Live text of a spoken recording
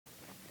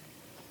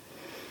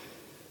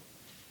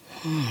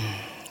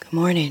Good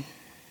morning.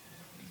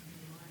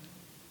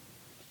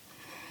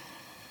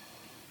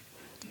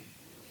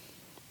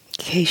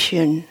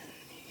 In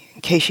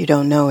case you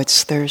don't know,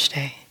 it's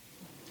Thursday.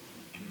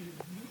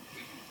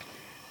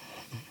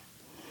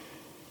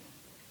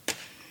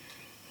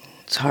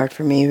 It's hard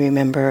for me to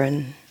remember,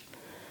 and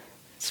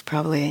it's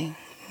probably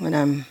when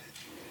I'm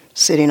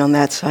sitting on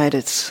that side,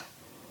 it's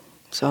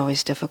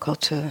always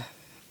difficult to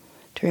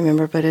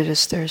remember. But it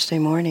is Thursday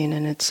morning,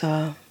 and it's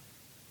a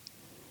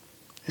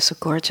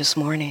gorgeous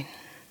morning.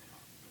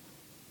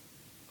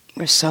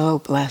 We're so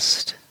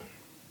blessed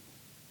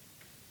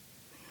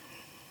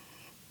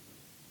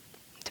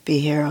to be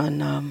here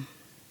on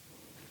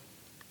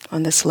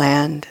this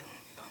land.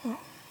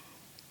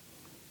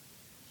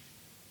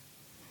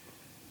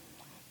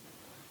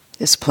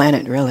 This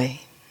planet,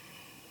 really.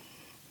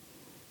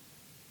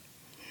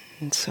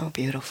 It's so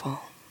beautiful.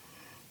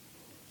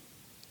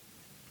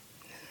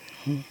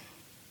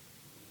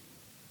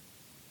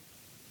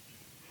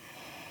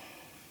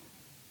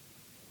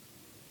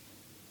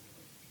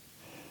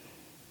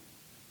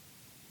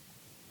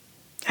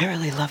 I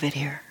really love it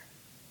here.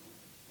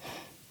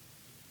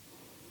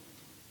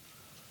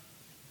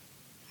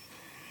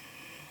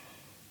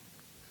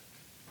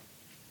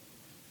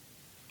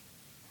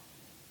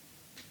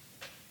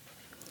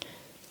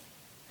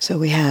 So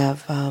we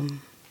have, I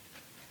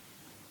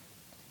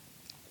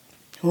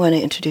want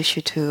to introduce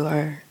you to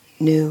our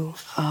new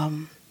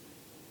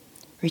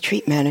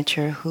retreat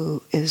manager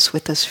who is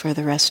with us for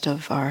the rest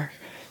of our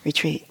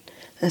retreat.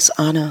 This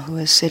Anna, who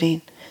is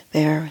sitting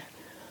there,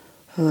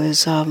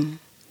 who's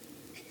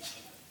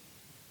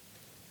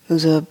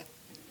a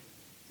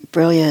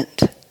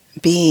brilliant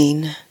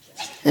being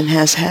and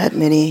has had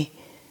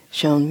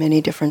shown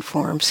many different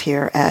forms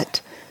here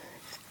at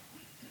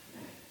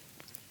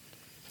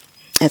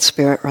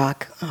Spirit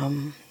Rock.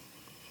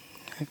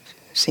 I've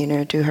seen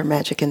her do her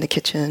magic in the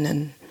kitchen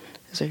and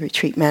as a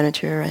retreat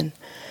manager, and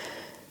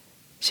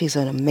she's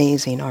an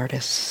amazing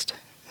artist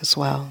as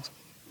well.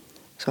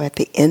 So at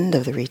the end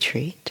of the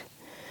retreat,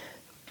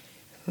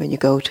 when you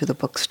go to the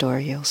bookstore,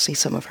 you'll see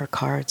some of her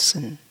cards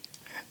and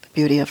the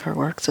beauty of her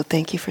work. So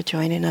thank you for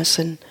joining us,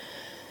 and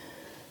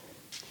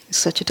it's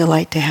such a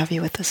delight to have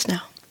you with us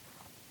now.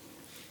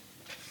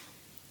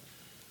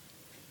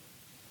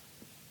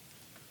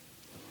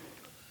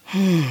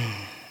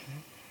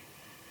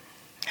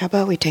 How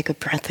about we take a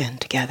breath in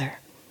together?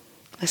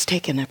 Let's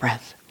take in a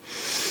breath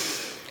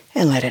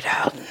and let it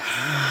out.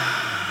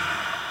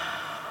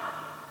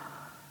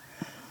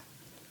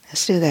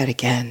 Let's do that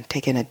again.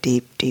 Take in a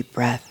deep, deep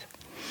breath.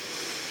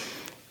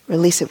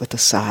 Release it with a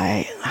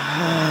sigh.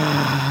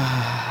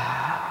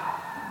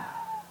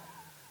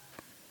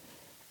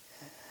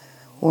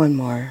 One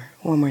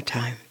more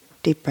time.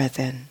 Deep breath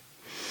in.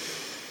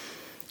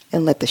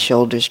 And let the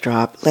shoulders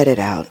drop. Let it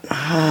out.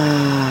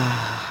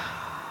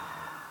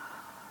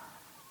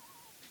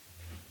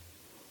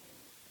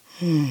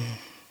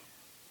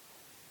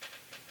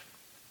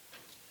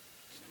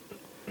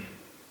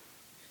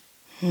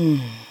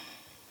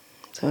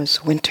 So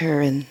it's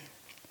winter in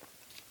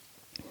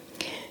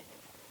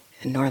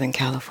Northern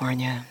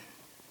California.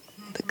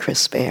 The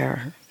crisp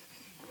air.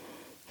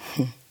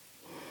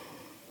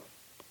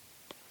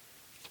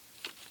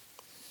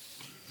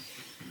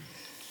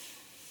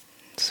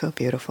 So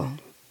beautiful.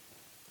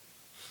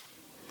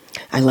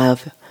 I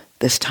love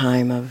this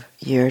time of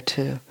year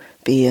to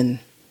be in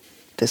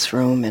this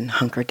room and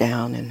hunker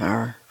down in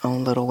our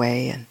own little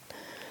way and,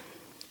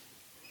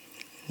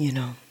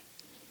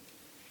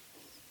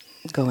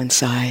 go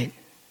inside,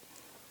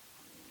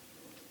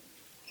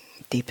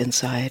 deep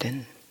inside,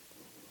 and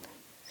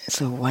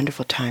it's a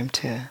wonderful time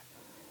to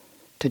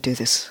do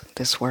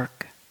this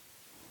work.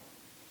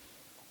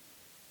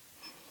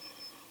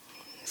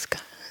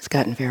 It's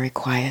gotten very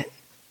quiet.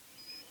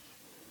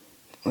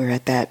 We're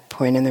at that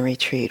point in the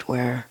retreat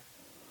where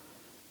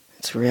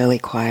it's really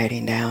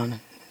quieting down.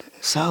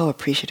 So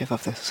appreciative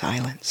of the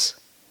silence.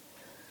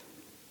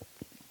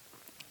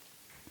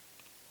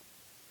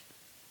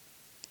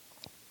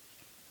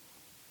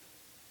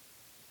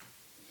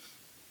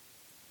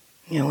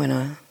 Want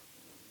to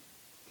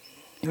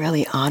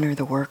really honor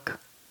the work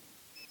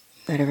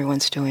that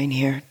everyone's doing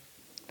here.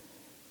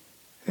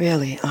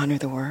 Really honor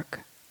the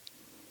work.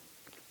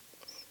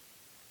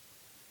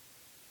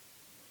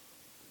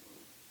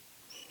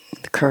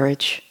 The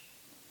courage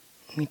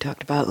we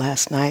talked about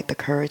last night, the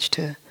courage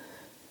to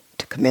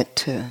commit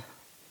to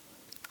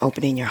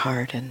opening your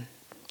heart, and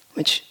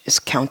which is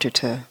counter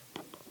to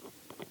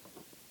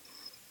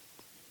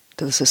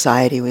the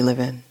society we live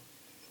in.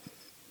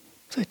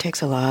 So it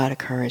takes a lot of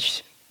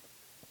courage.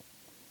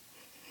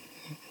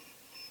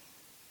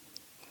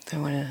 I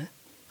want to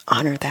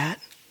honor that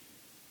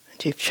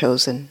you've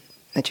chosen,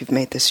 that you've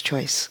made this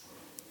choice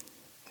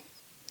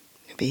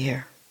to be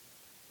here.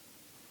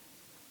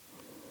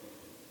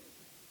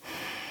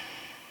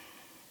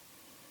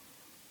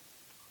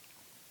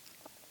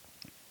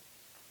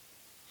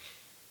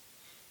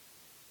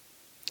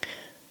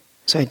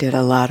 So I did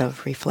a lot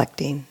of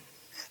reflecting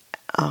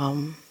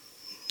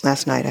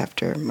last night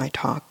after my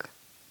talk.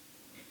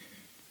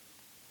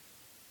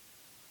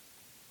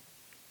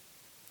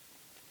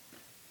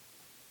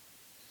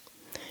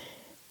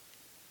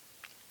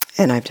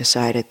 And I've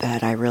decided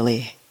that I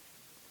really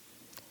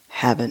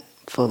haven't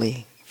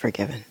fully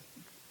forgiven.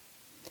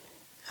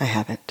 I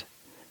haven't.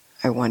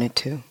 I wanted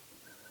to.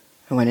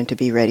 I wanted to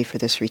be ready for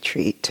this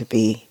retreat,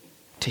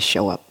 to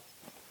show up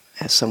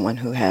as someone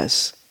who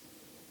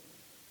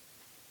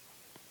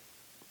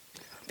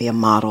be a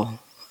model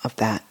of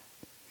that.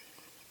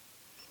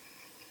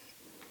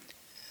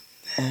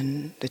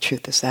 And the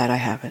truth is that I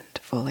haven't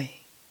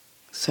fully.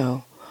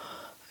 So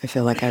I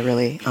feel like I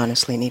really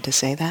honestly need to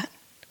say that.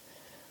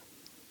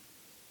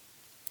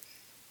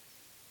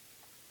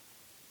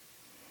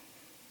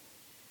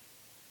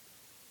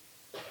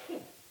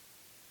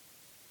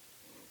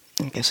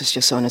 I guess it's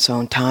just on its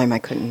own time. I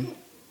couldn't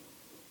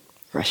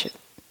rush it.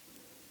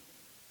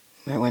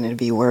 I wanted to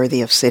be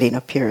worthy of sitting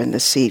up here in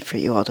this seat for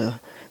you all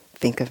to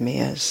think of me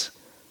as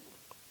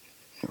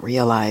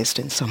realized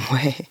in some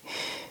way.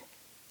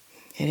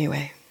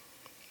 Anyway,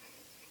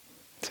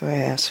 so I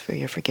ask for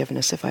your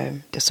forgiveness if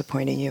I'm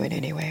disappointing you in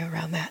any way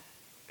around that.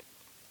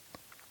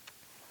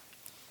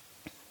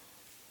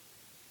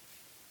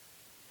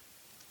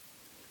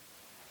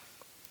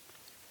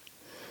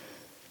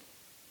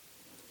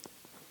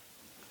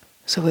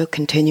 So we'll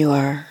continue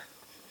our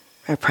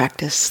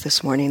practice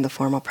this morning, the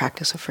formal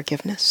practice of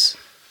forgiveness.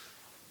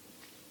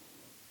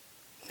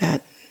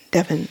 That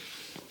Devin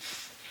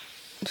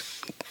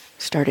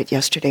started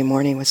yesterday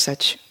morning with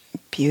such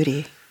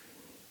beauty.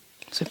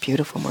 It was a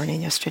beautiful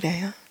morning yesterday,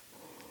 huh?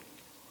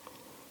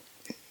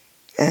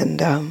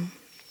 And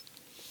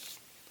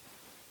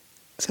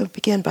so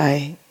begin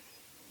by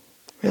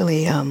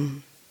really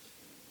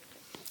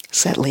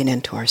settling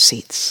into our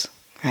seats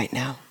right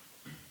now.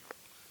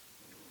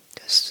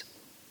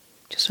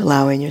 Just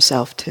allowing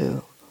yourself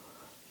to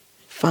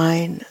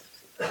find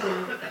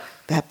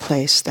that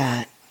place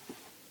that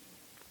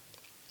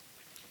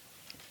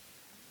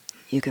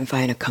you can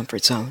find a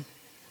comfort zone.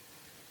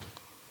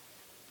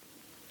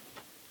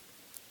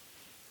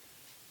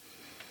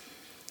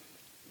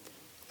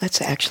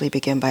 Let's actually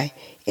begin by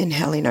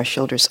inhaling our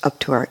shoulders up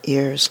to our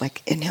ears,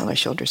 like inhale our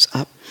shoulders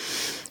up,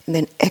 and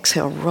then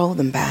exhale, roll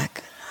them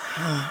back.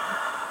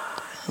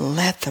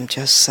 Let them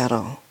just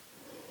settle.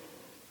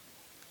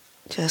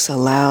 Just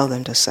allow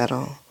them to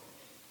settle.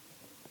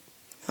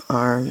 The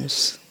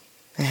arms,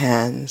 the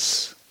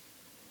hands,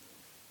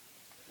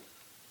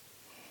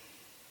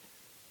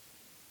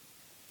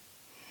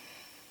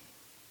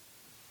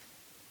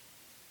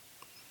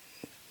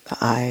 the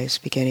eyes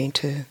beginning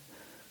to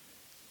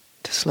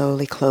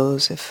slowly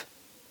close if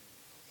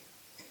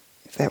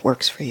that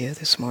works for you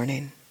this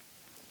morning.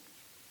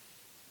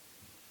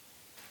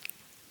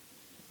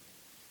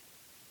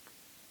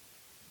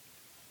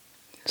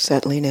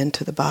 Settling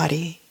into the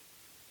body.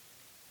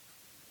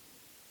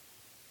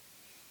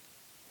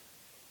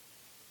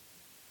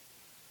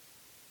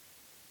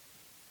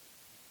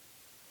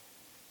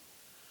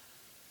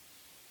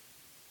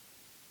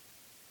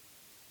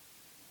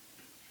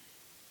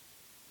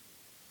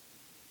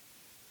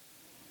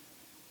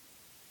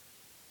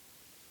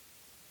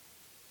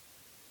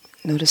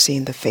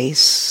 Noticing the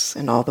face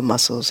and all the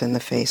muscles in the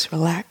face.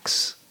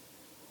 Relax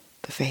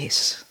the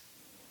face.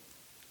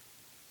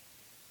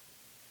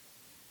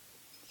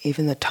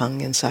 Even the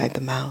tongue inside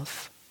the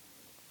mouth.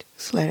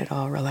 Just let it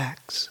all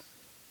relax.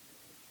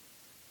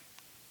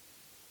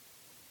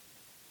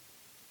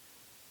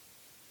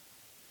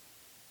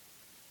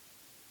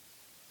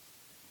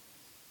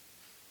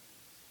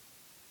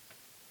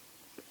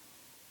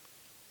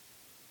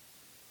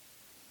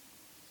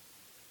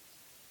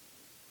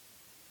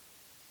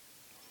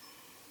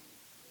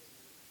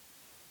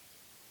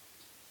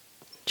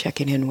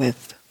 Checking in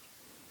with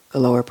the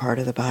lower part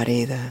of the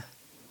body, the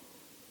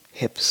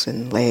hips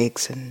and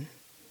legs, and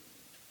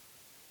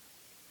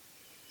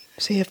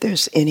see if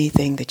there's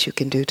anything that you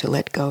can do to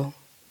let go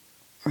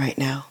right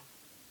now.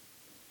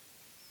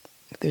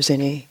 If there's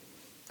any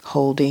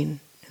holding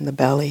in the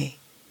belly,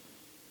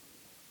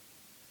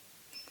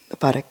 the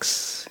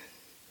buttocks,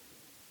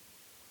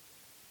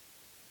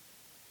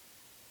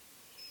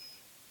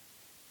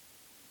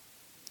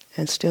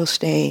 and still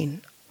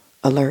staying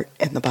alert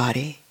in the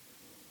body.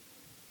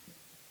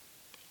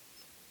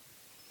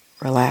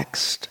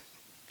 Relaxed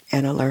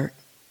and alert.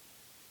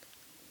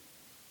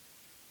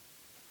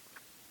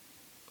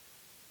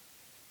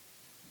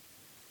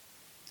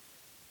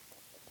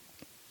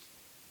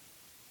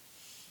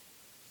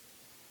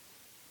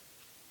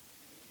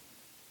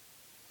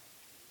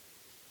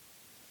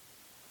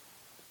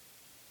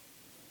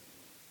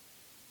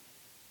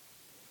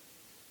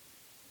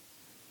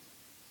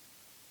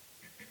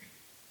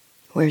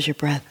 Where's your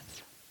breath?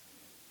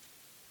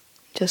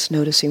 Just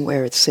noticing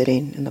where it's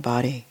sitting in the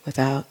body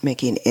without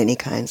making any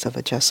kinds of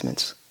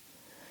adjustments.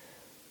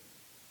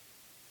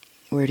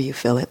 Where do you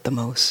feel it the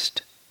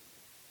most?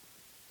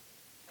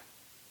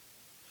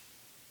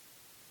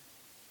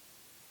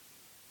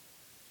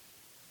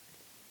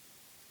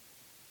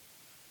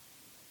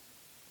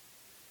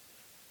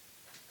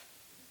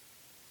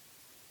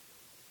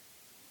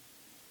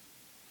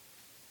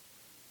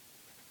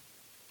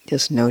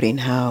 Just noting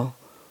how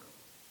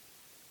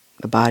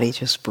the body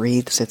just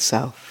breathes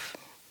itself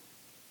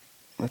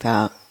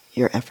without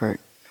your effort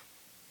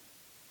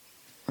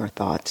or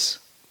thoughts.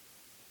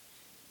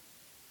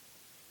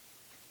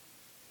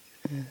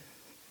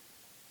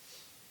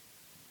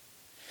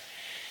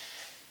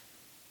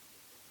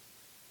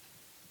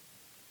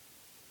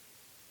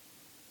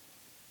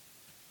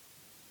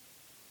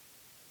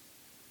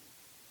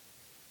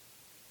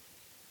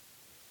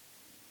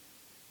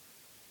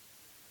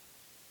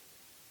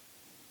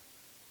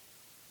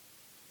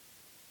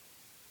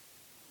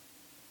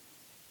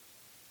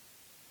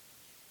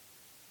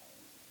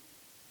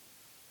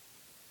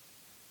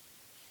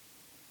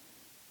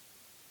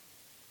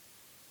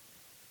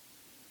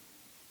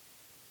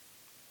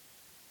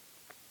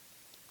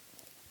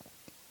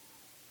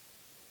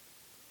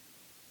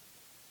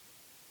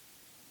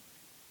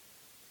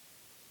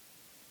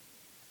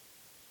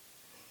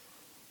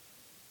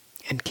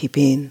 And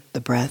keeping the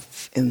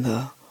breath in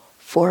the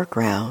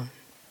foreground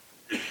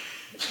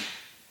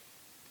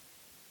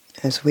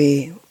as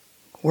we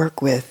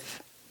work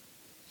with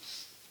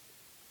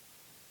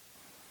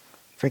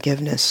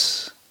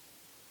forgiveness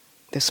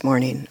this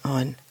morning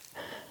on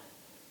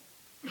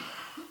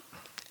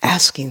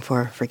asking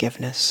for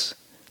forgiveness.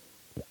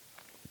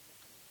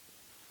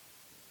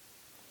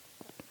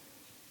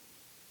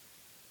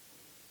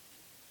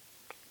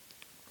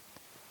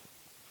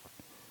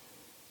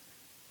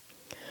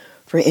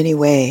 For any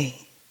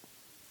way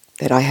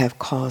that I have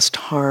caused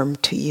harm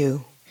to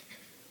you,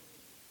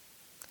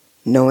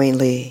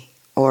 knowingly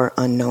or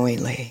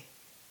unknowingly,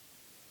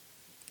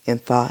 in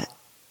thought,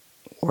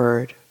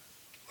 word,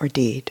 or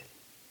deed,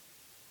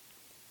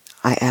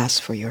 I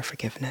ask for your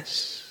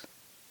forgiveness.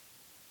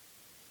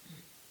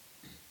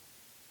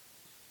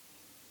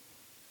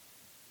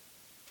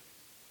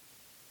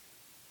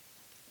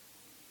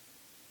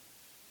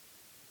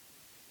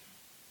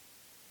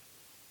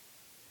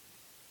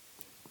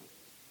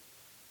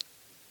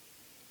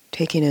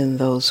 Taking in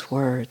those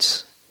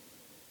words,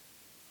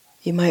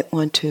 you might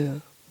want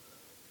to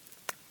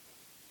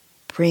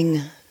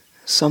bring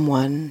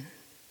someone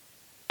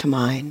to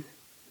mind,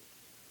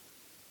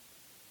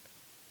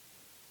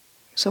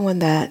 someone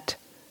that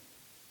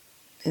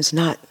is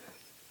not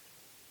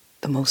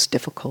the most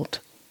difficult,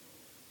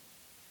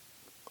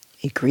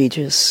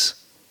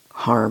 egregious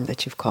harm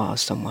that you've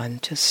caused someone,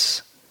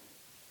 just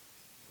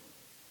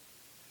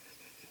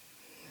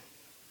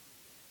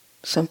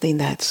something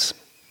that's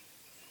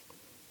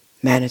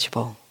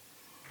manageable.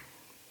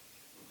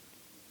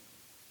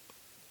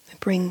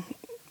 Bring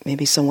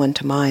maybe someone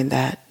to mind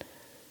that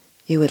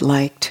you would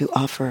like to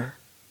offer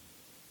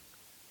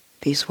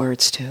these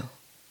words to.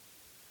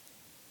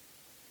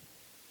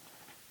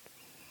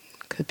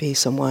 Could be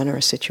someone or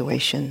a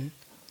situation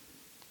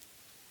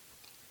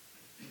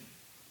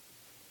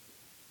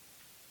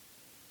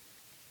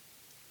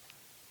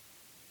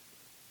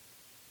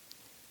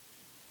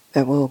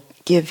that will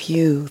give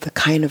you the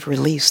kind of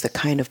release, the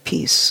kind of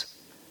peace.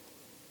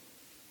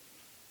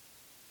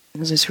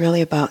 Because it's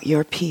really about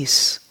your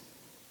peace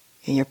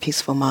and your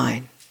peaceful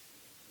mind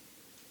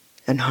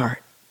and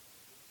heart.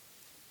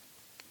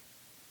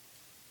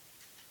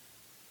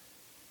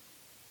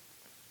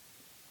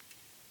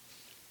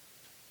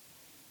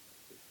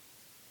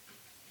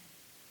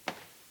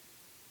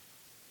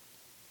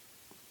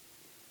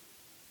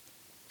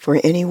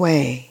 For any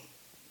way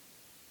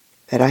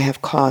that I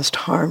have caused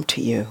harm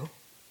to you,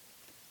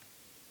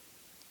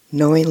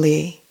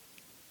 knowingly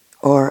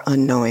or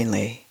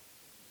unknowingly,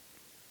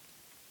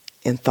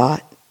 in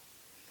thought,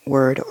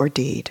 word, or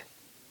deed,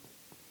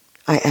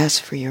 I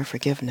ask for your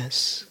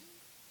forgiveness.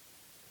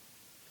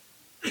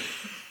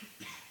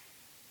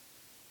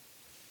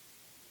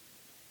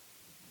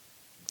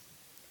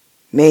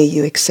 May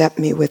you accept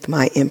me with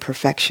my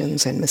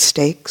imperfections and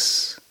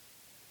mistakes.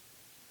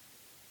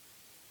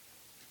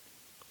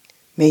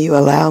 May you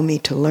allow me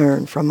to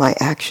learn from my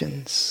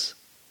actions.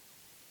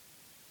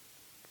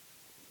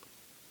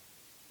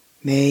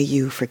 May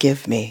you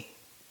forgive me.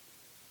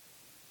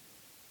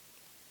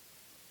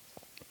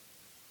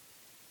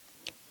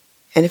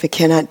 And if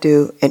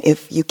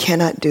you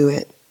cannot do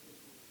it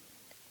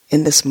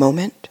in this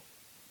moment,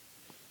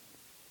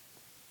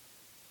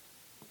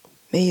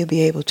 may you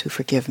be able to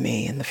forgive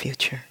me in the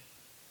future.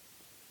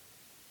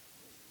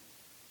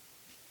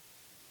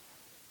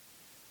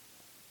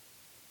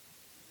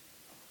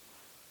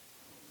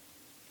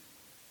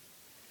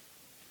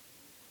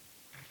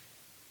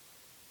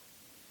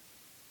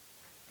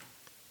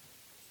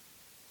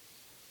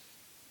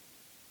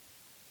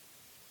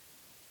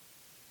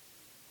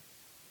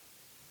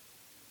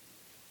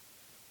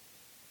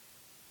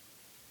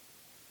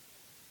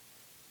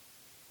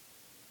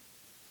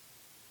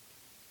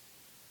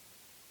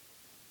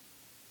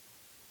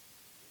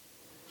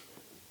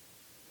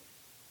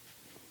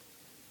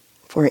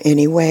 For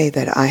any way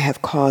that I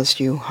have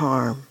caused you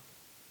harm,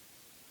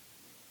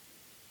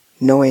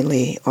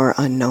 knowingly or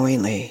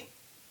unknowingly,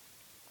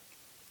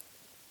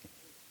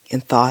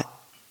 in thought,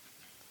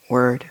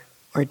 word,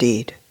 or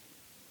deed,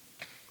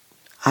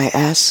 I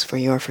ask for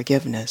your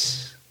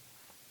forgiveness.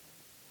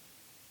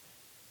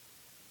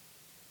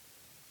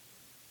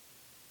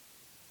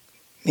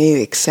 May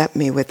you accept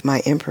me with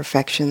my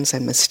imperfections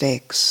and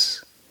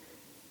mistakes.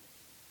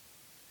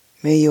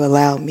 May you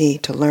allow me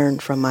to learn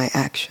from my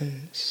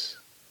actions.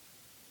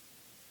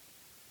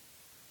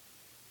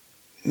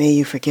 May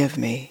you forgive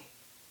me.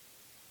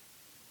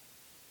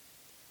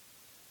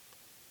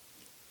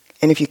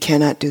 And if you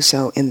cannot do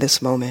so in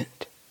this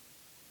moment,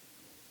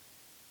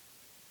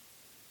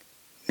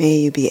 may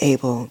you be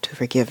able to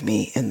forgive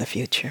me in the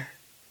future.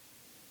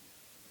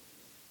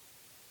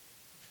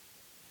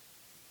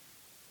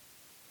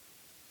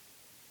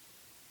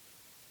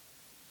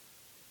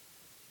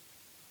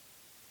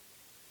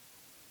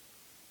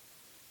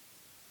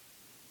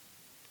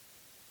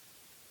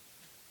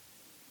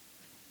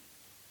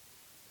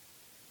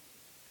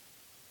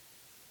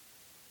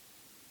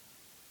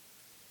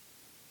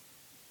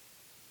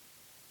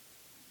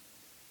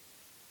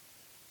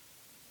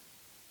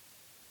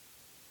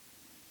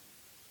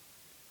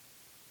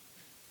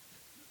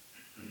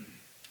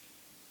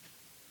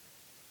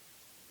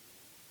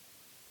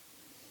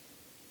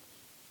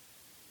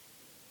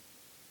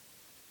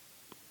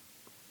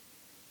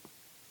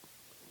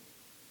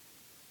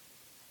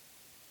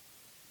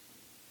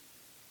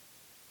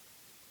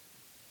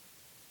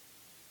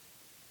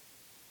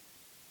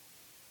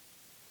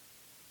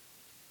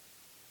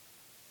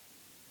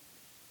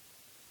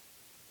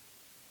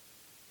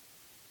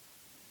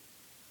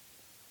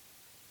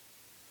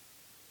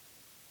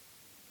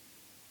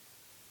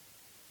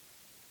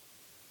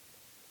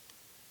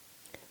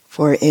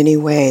 For any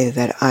way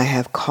that I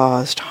have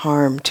caused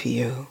harm to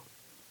you,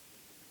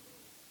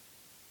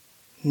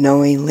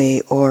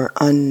 knowingly or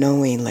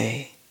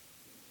unknowingly,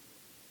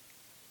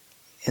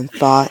 in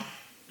thought,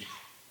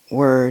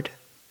 word,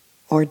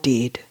 or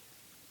deed,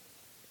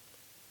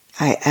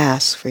 I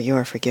ask for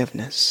your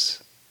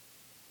forgiveness.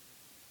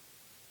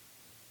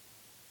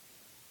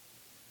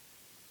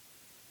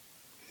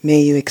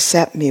 May you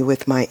accept me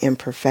with my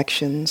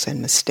imperfections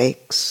and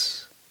mistakes.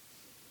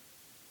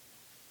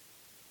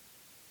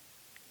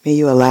 May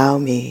you allow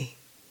me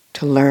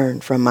to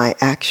learn from my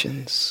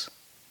actions.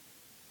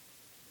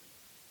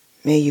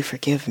 May you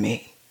forgive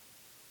me.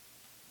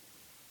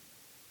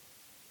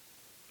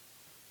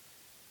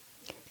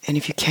 And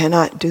if you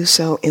cannot do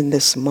so in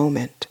this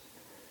moment,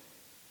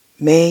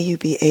 may you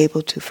be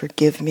able to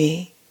forgive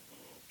me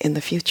in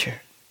the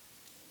future.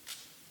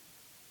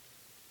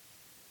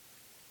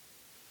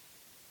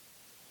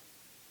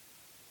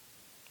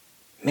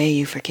 May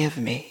you forgive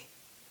me.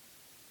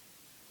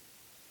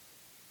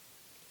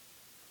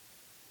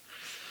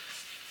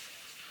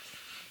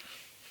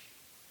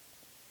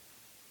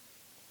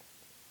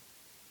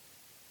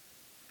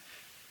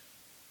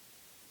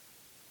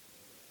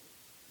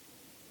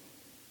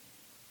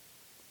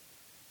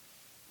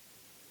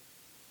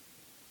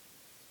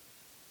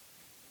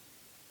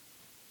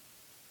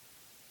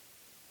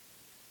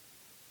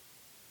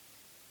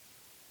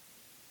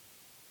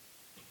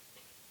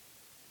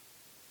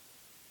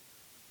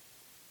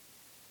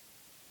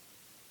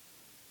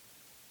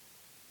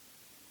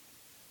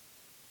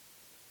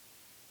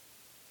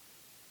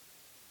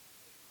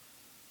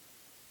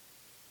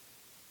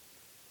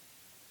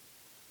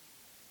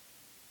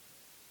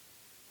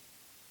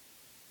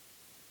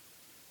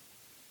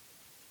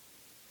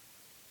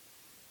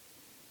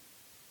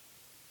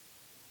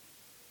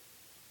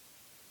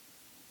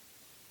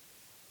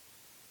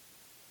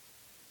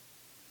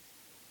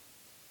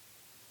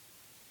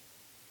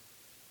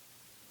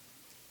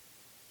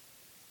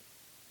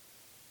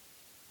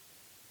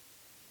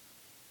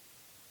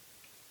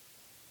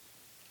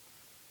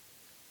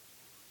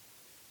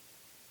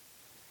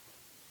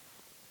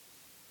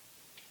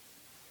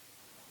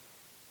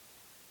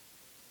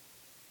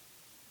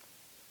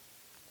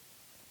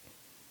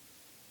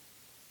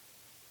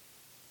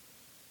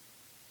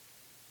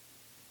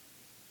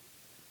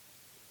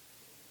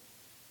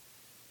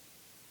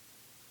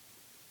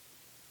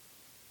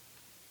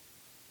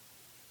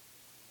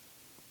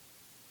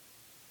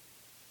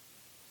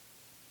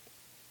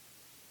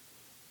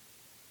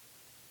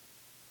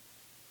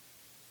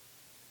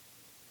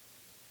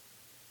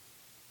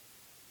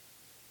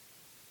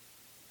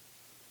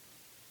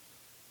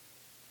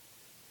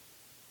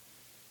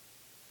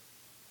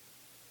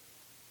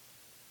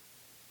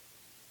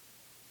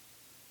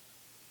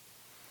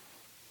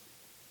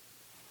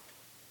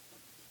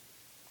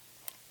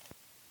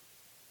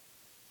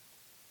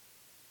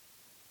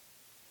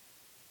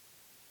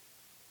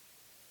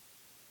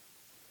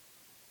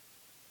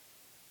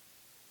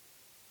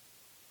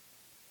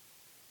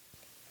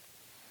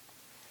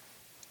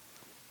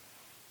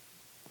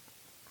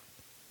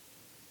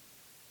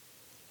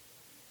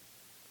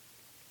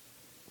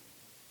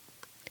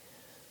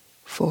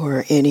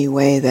 For any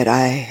way that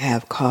I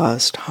have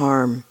caused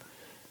harm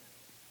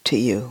to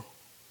you,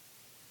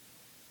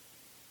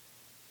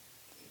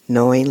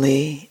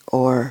 knowingly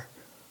or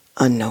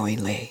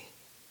unknowingly,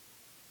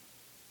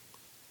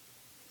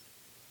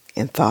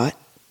 in thought,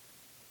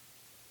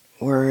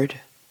 word,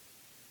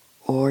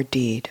 or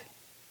deed,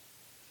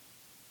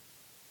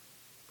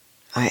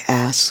 I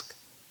ask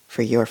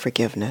for your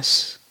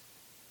forgiveness.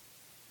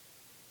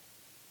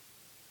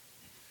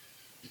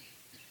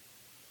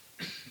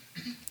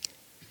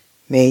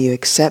 May you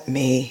accept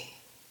me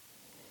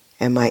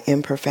and my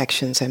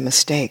imperfections and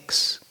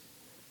mistakes.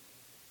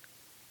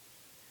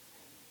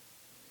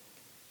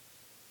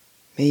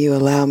 May you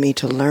allow me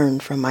to learn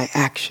from my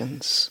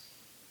actions.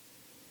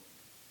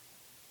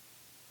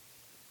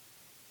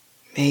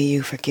 May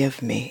you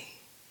forgive me.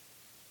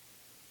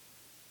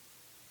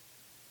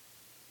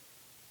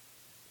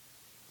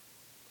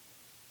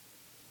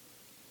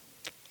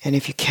 And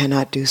if you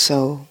cannot do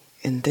so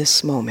in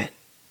this moment,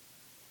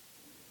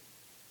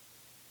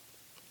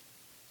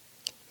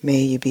 may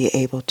you be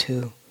able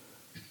to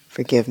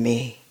forgive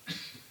me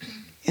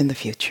in the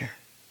future.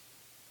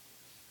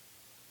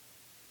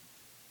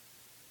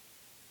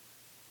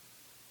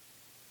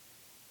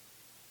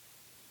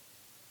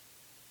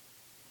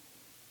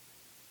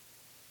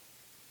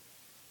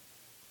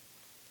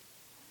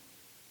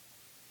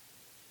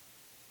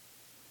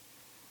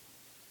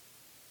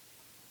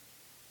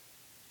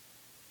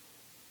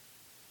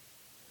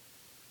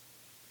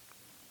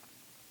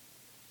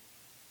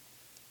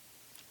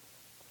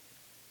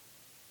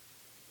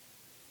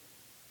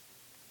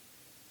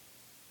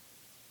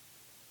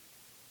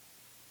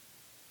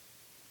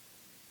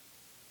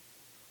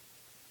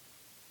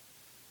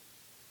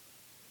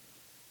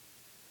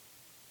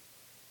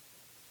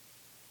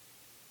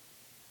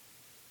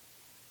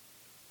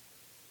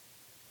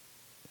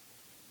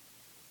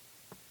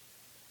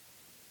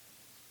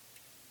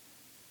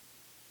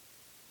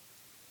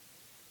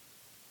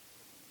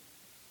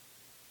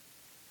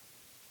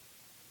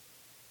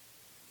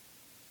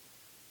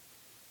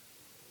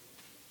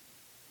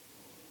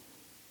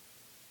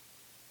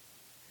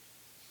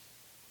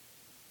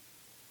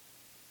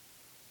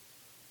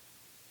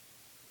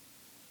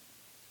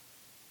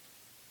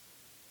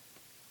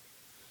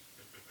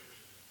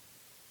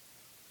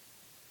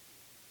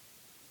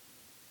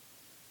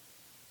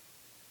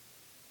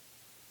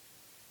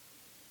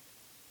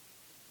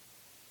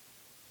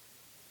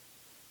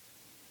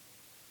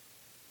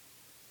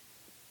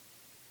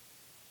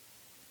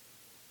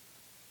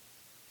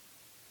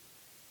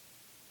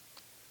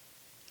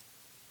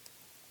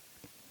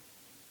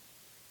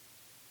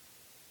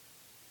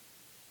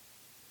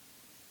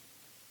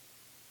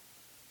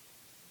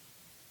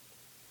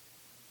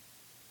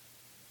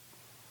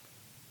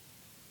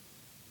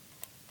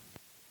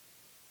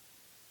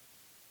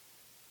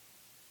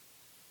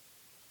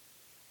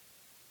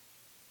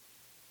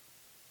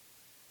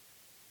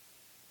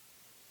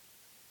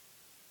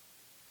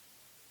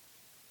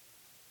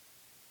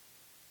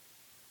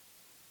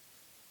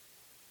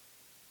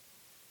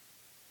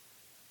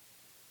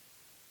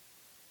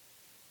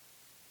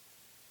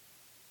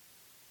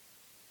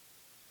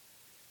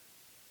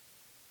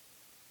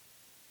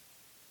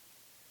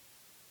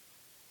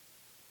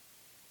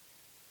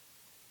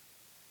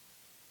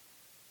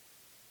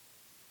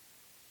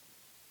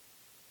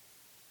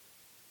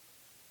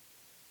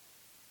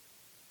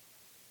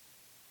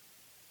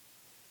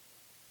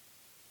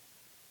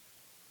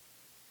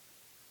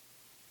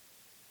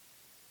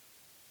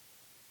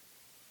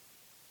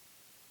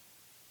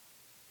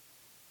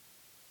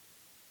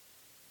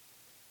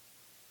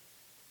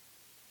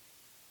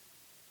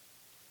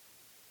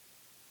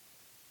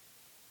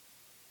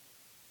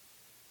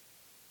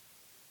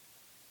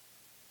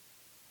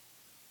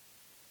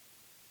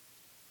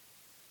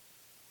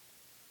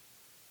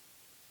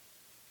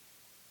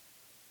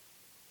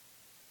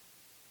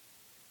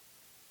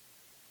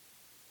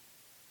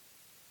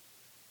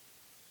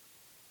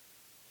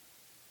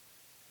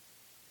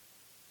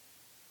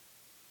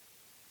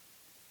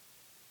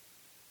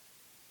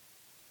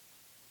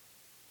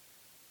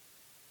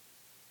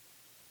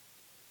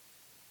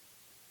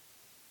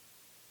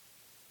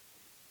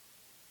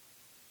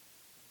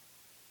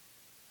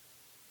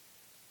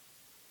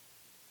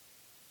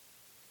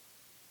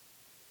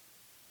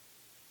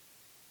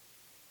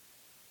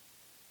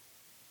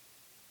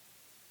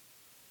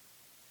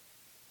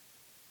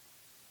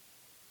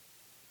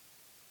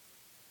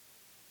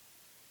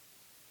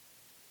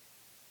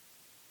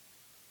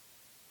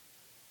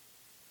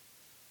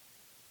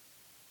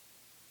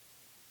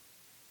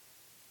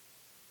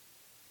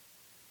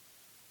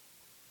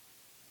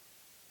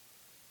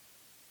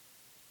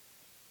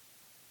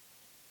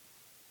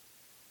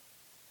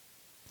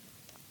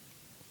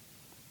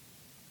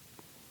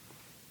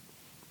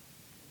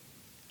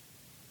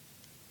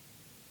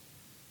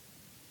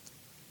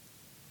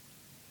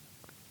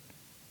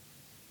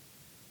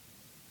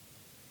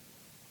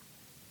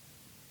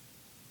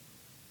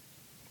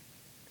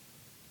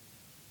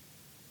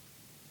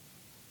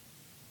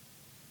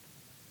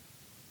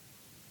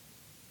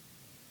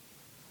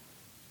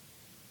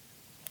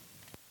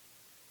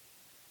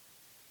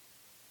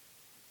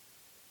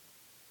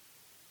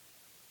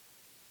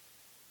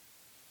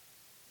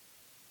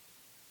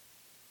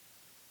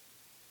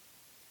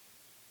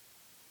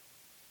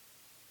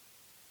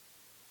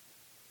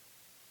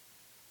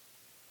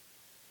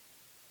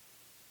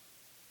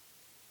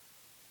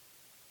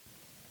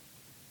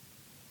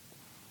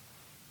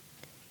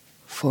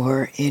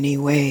 For any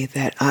way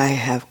that I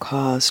have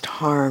caused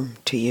harm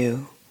to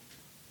you,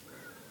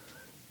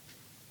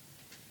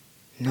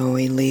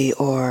 knowingly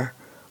or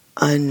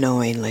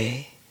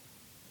unknowingly,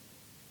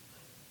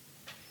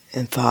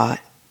 in thought,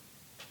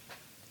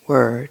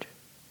 word,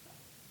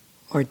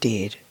 or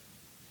deed,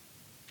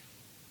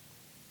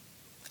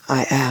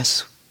 I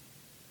ask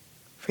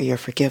for your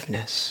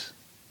forgiveness.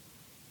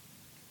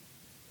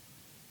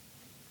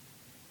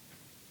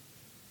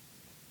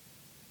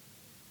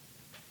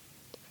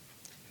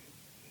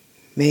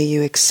 May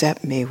you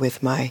accept me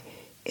with my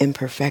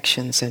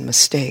imperfections and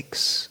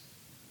mistakes.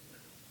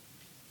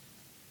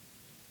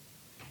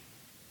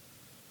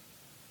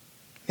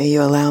 May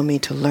you allow me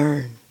to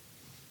learn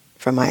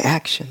from my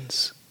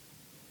actions.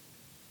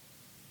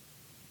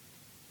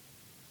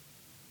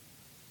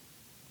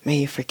 May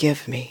you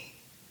forgive me.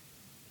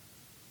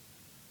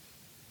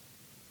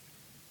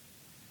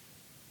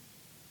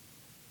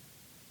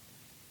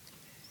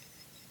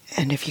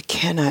 And if you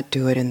cannot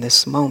do it in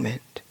this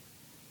moment,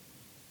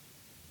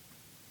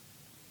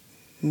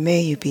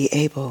 may you be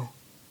able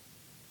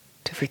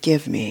to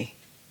forgive me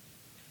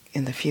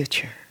in the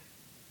future.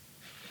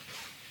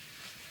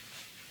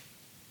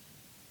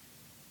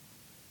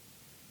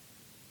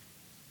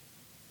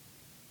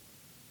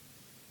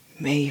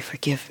 May you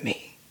forgive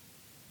me.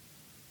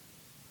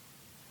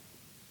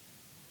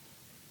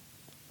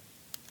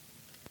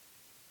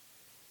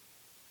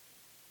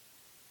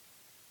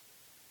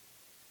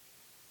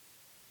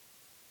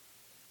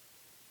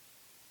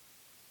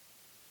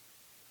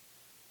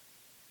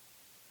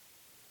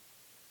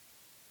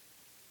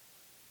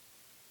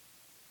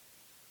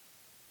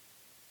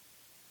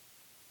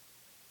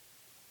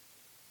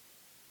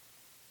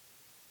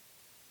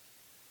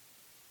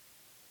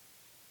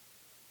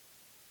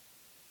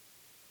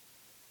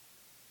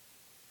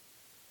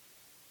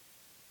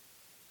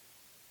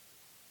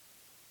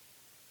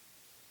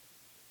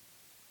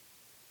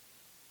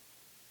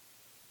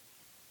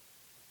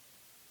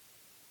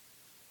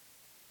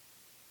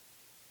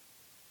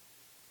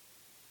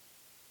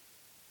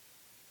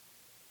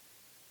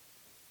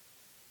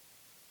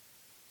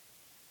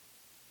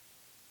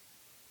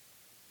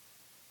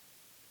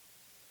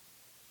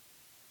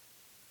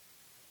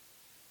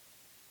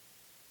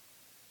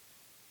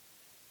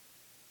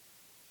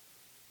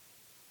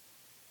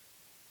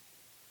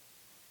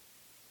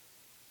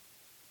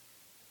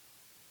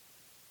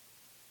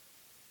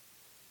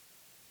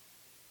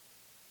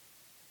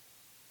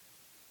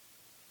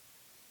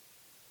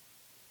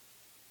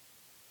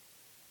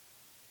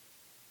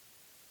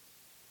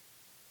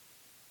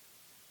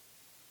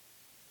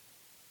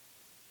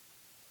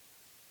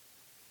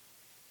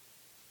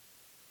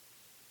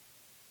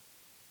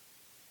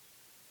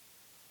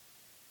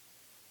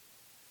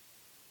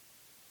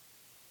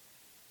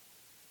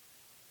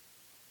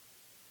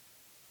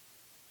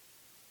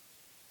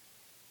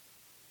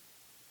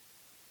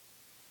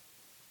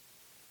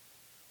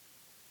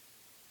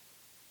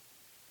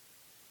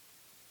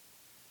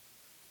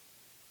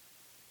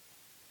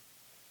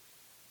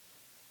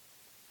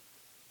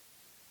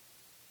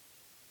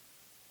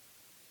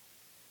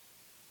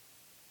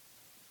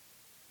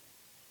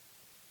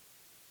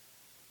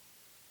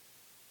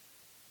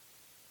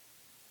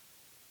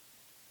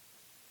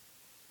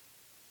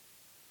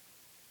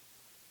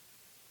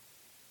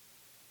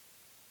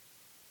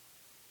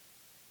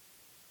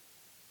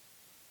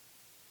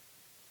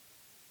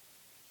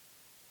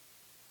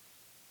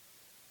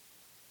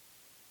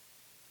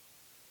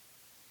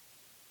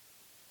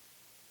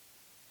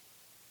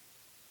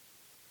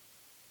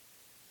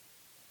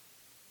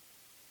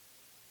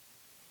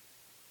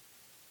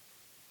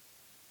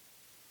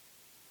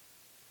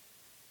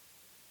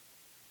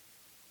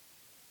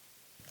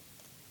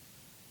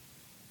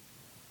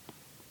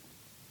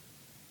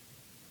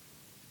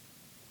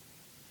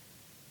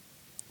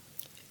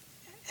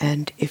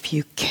 And if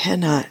you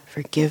cannot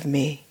forgive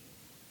me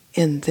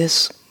in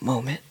this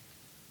moment,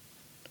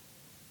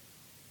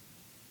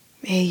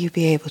 may you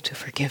be able to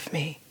forgive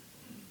me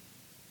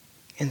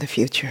in the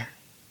future.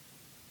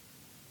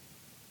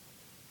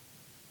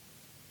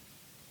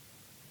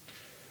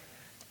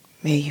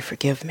 May you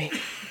forgive me.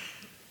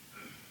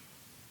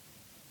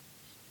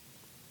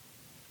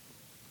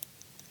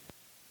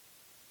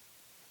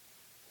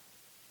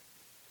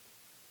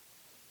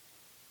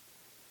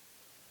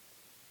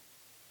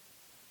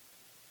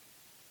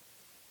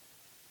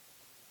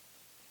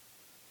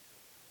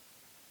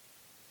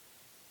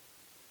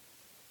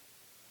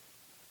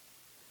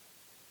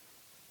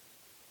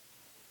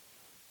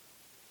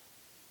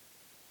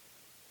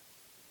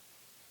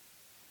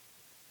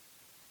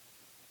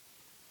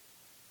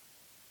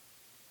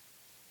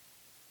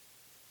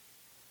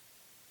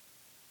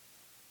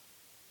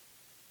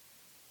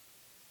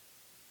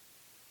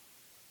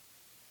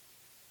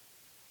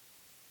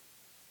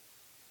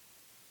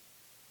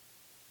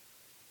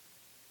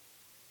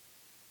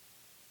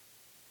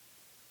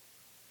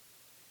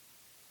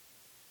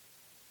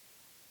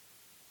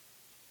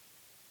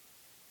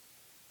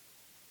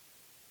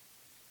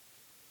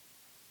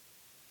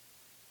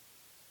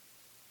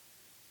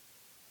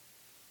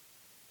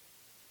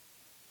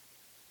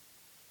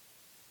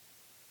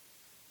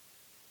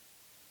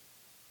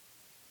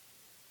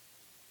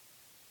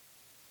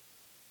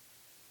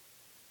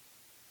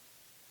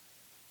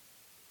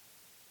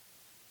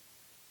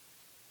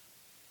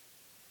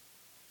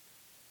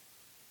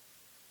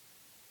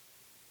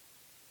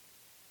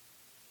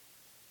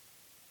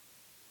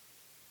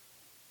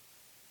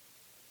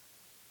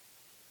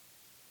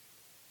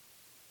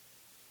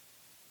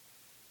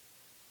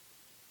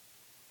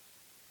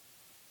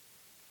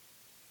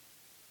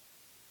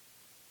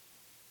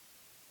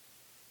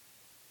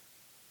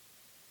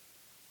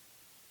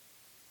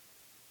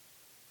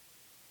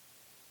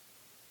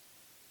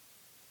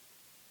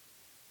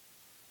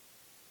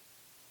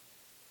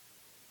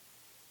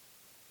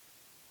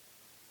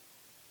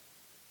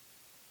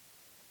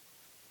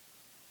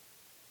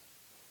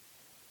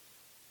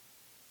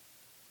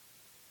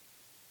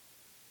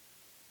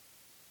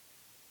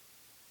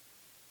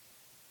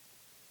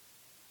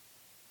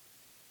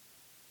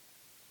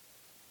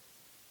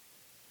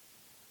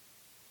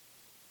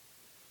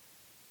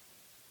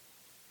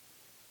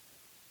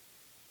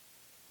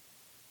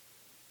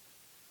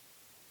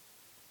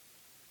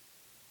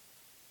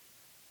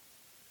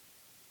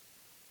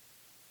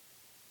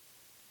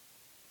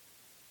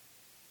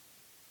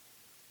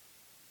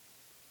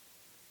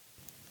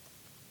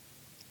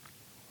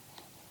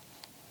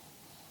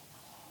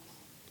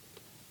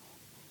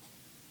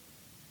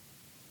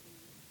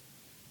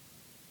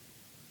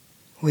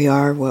 We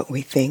are what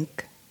we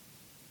think.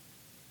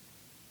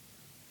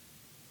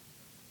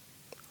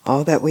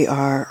 All that we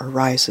are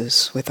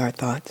arises with our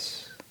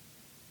thoughts.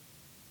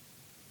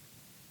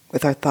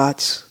 With our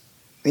thoughts,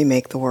 we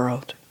make the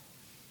world.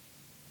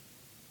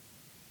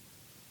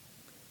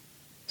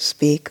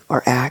 Speak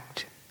or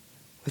act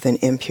with an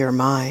impure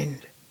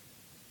mind,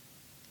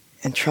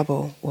 and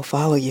trouble will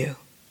follow you,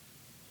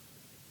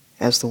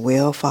 as the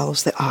wheel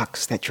follows the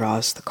ox that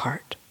draws the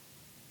cart.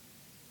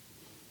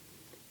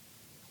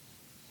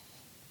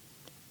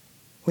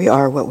 We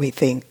are what we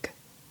think.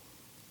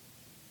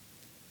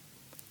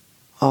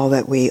 All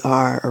that we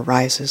are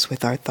arises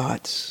with our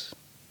thoughts.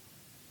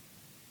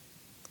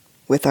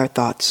 With our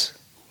thoughts,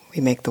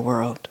 we make the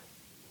world.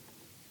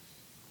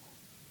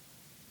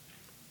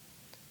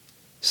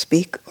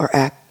 Speak or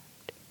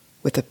act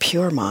with a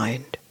pure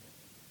mind,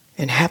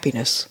 and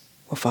happiness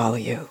will follow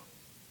you,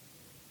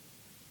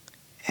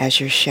 as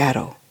your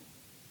shadow,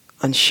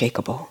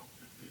 unshakable.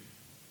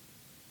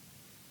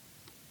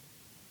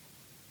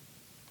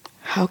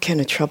 How can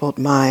a troubled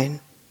mind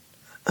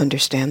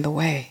understand the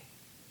way?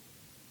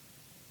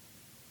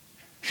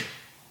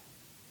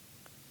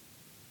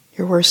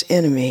 Your worst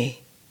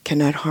enemy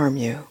cannot harm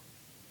you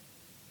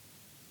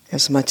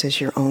as much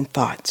as your own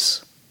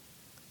thoughts,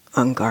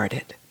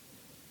 unguarded.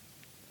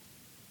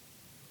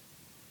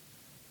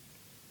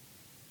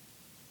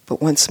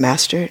 But once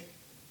mastered,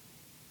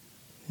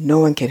 no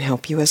one can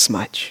help you as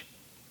much,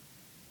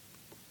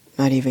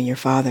 not even your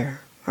father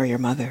or your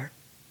mother.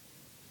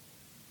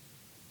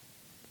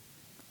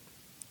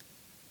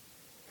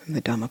 From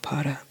the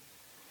Dhammapada.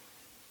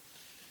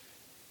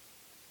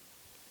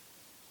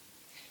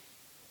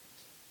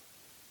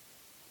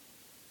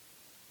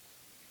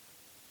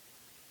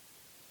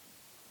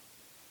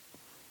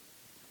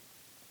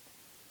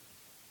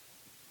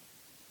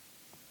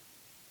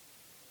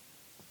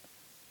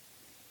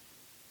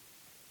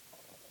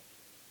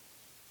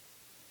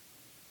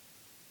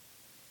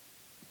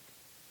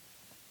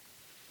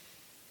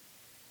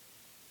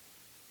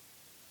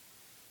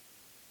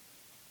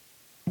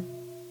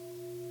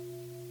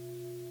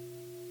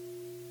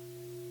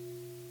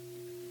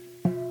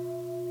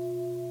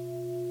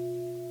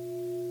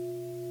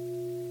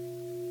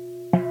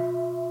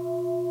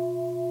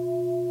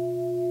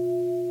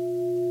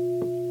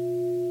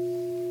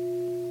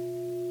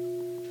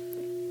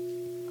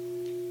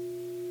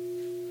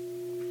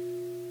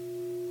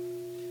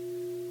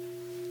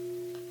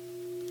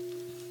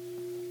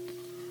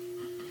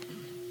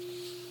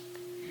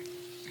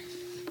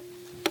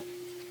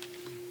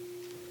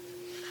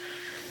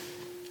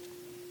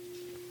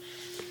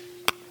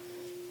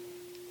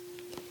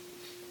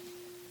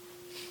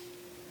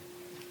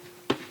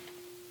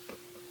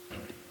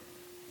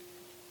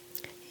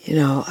 You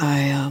know,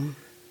 I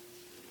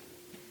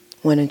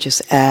want to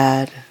just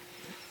add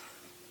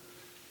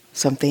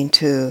something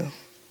to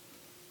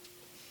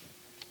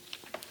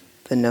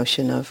the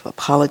notion of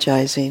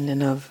apologizing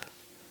and of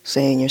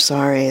saying you're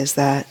sorry, is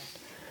that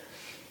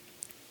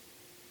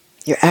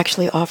you're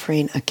actually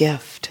offering a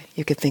gift.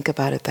 You could think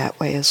about it that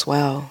way as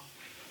well.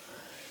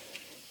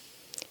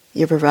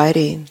 You're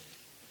providing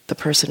the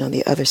person on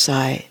the other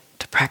side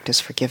to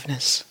practice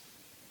forgiveness.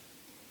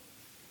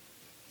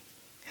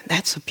 And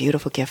that's a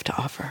beautiful gift to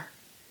offer.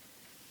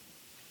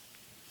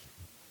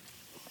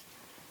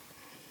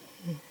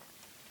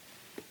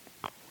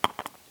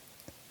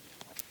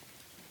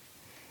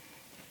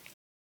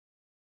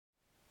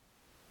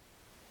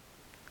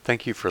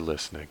 Thank you for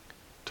listening.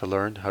 To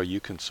learn how you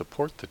can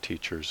support the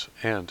teachers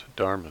and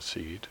Dharma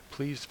Seed,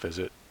 please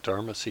visit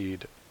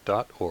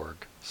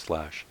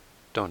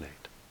dharmaseed.org/donate.